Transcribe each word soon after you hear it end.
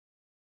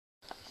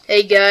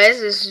Hey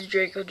guys, this is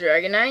Draco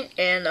Dragonite,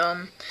 and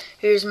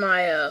here's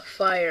my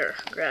fire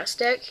grass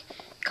deck.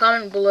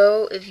 Comment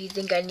below if you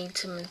think I need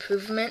some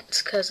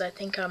improvements, cause I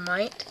think I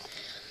might.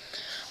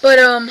 But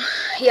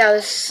yeah,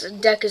 this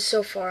deck is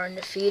so far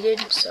undefeated,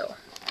 so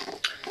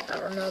I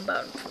don't know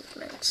about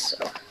improvements.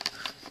 So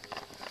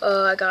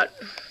I got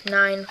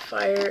 9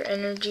 fire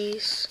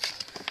energies,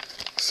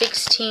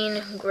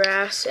 16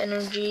 grass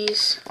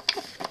energies.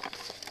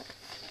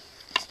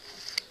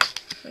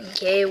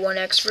 Okay, 1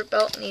 expert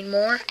belt, need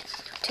more.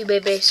 2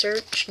 bebe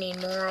search,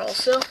 need more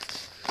also.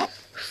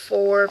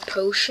 4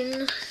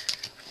 potion,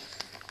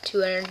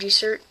 2 energy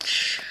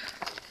search,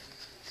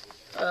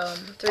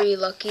 3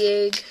 lucky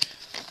egg,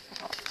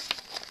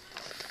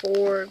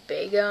 4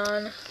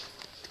 bagon,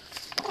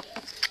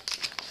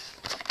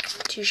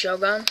 2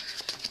 shellgun,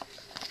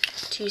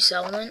 2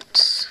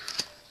 settlements,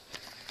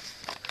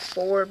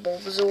 4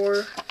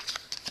 bulbasaur,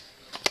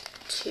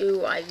 2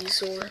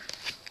 ivysaur,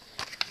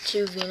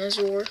 2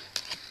 venusaur,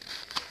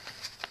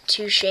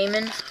 2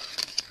 shaman,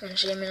 and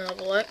shaman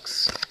level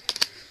X,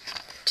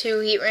 2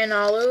 heatran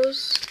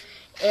hollows,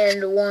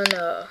 and 1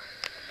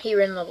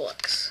 heatran level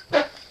X.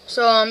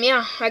 So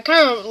yeah, I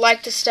kind of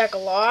like this deck a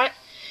lot.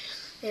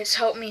 It's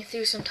helped me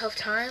through some tough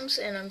times,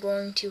 and I'm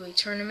going to a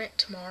tournament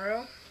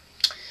tomorrow.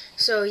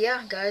 So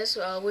yeah, guys,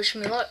 wish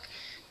me luck.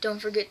 Don't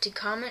forget to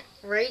comment,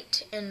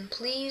 rate, and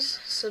please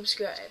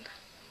subscribe.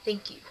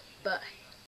 Thank you. Bye.